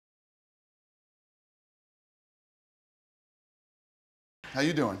How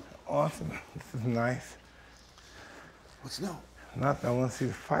you doing? Awesome. This is nice. What's new? Nothing. I want to see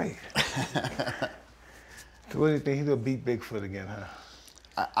the fight. So what do you think? He's going to beat Bigfoot again,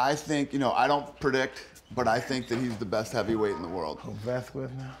 huh? I think, I don't predict, but I think that he's the best heavyweight in the world. Oh,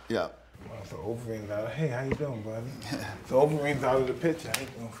 Vasquez now? Yeah. Well, so Overeem's out. Hey, how you doing, buddy? So Overeem's out of the picture. How you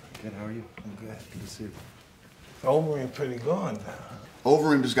doing? Good, how are you? I'm good. Good to see you. So Overeem's pretty gone now.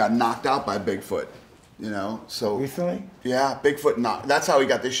 Overeem just got knocked out by Bigfoot, so. Recently? Yeah, Bigfoot knocked. That's how he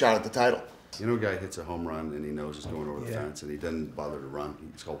got this shot at the title. You know, a guy hits a home run and he knows it's going over the fence and he doesn't bother to run.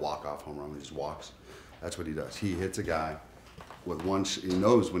 It's called walk-off home run. He just walks. That's what he does. He hits a guy with one. He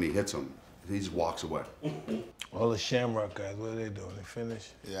knows when he hits him. He just walks away. All the Shamrock guys, what are they doing? They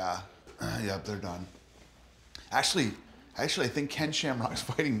finished? Yeah. Yep, they're done. Actually, I think Ken Shamrock's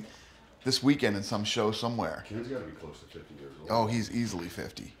fighting this weekend in some show somewhere. Ken's got to be close to 50 years old. Oh, he's easily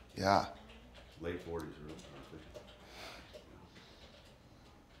 50. Yeah. Late 40s or 50.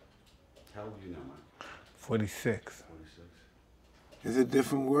 How old are you now, Mike? 46. 46. It's a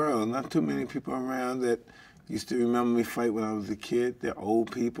different world. Not too many people around that used to remember me fight when I was a kid. They're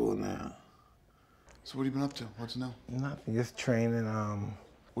old people now. So what have you been up to? What's new? Nothing, just training.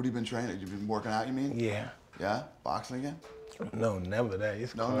 What have you been training? You've been working out, you mean? Yeah. Yeah? Boxing again? No, never that.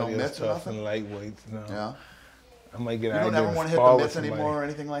 It's No cardio mitts or stuff nothing? and lightweights. No. Yeah. I might get You out don't there ever and want to hit the spar with mitts somebody. anymore or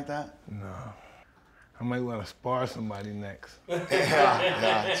anything like that? No. I might want to spar somebody next.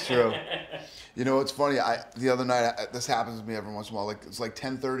 Yeah, it's true. It's funny. The other night, this happens to me every once in a while. It's like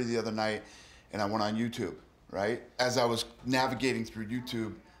 10:30 the other night, and I went on YouTube. Right as I was navigating through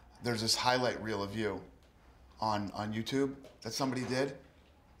YouTube, there's this highlight reel of you on YouTube that somebody did.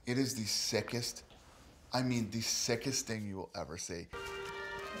 It is the sickest. I mean, the sickest thing you will ever see.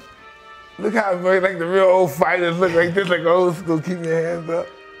 Look how like the real old fighters look like this, like old school. Keep your hands up.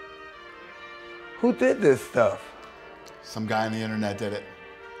 Who did this stuff? Some guy on the internet did it.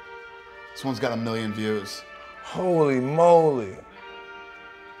 This one's got 1 million views. Holy moly.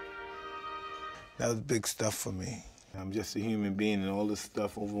 That was big stuff for me. I'm just a human being, and all this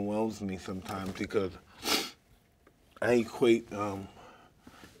stuff overwhelms me sometimes because I equate,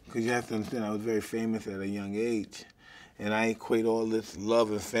 because you have to understand, I was very famous at a young age, and I equate all this love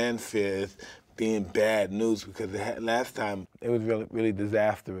and fanfare as being bad news because last time it was really, really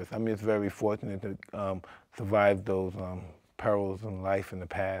disastrous. I mean, it's very fortunate to survive those perils in life in the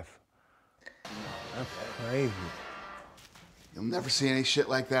past. That's crazy. You'll never see any shit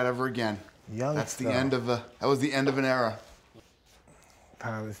like that ever again. Young That's stuff. That was the end of an era.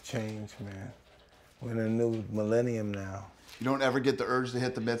 Time has changed, man. We're in a new millennium now. You don't ever get the urge to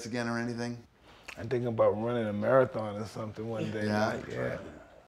hit the mitts again or anything? I'm thinking about running a marathon or something one day. Yeah? Yeah.